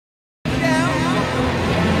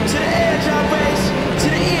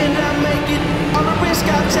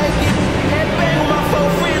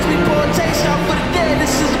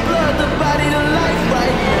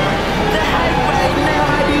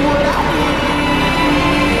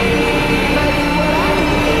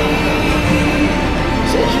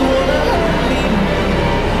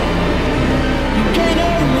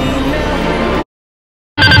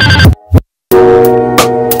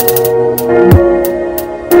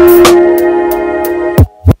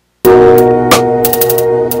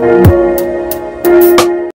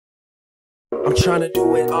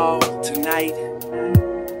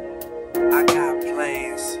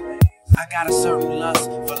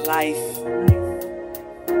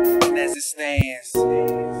And as it stands,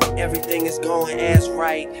 everything is going as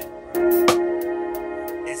right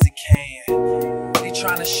as it can. They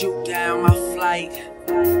tryna shoot down my flight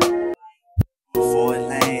before it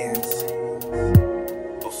lands.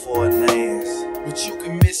 Before it lands. But you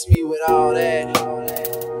can miss me with all that.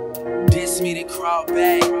 Diss me to crawl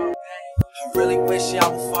back. I really wish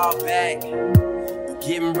y'all would fall back. But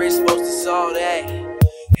getting rich supposed to solve that.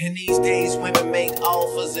 And these days women make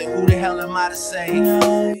offers, and who the hell am I to say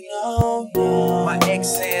no, no, no? My ex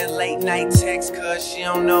saying late night text cause she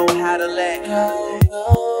don't know how to let go.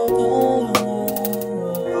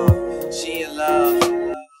 She in love.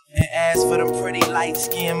 And as for them pretty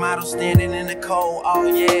light-skinned models standing in the cold, oh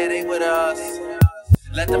yeah, they with us.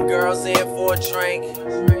 Let them girls in for a drink,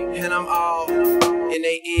 and I'm all in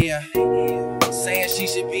their ear, saying she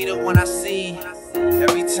should be the one I see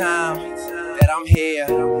every time that I'm here.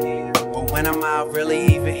 But when am I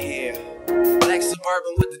really even here? Black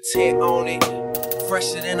Suburban with the tent on it,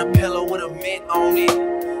 fresher than a pillow with a mint on it.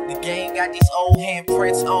 The game got these old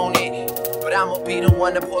handprints on it, but I'ma be the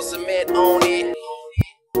one to pour cement on it.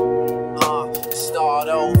 Start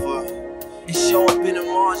over and show up in the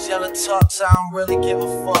Margiela tux. I don't really give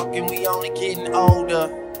a fuck, and we only getting older.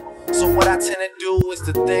 So what I tend to do is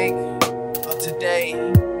to think of today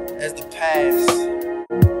as the past.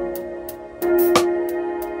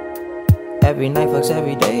 Every night fucks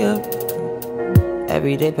every day up.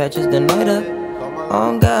 Every day patches the night up.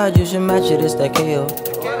 Oh God, you should match it, it's that KO.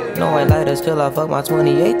 No white lighters till I fuck my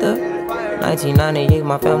 28th up. 1998,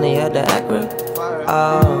 my family had the Acura.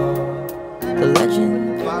 The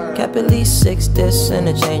legend kept at least 6 discs and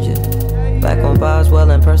a changer. Back when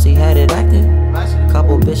Boswell and Percy had it active.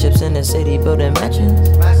 Couple bishops in the city building mansions.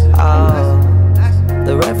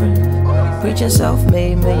 The Reverend preaching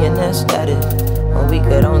self-made millionaire status, when we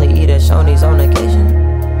could only eat at Shoney's on occasion.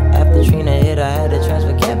 After Trina hit, I had to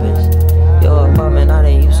transfer campus. Your apartment I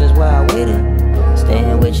didn't use since where I waited.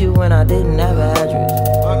 Staying with you when I didn't have an address.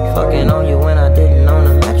 Fucking on you when I didn't own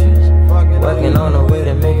a mattress. Working on a way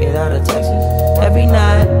to make it out of Texas every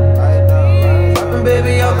night. And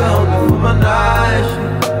baby, I've been hoping for my night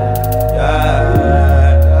shift. Yeah,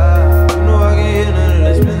 you know I can hear none of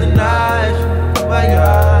this, spend the night shift. Oh my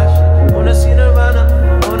gosh, wanna see Nirvana,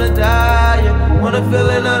 I wanna die, yeah. Wanna feel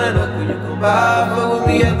it on and up when you come by. Fuck with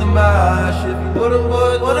me at the marsh. If you know them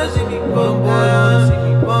boys wanna see me bum down, see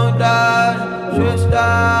me bum down, stressed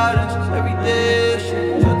out, and just everyday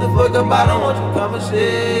shit. Shut the fuck up, I don't want your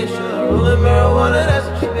conversation. Rolling marijuana, that's a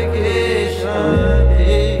cheap vacation.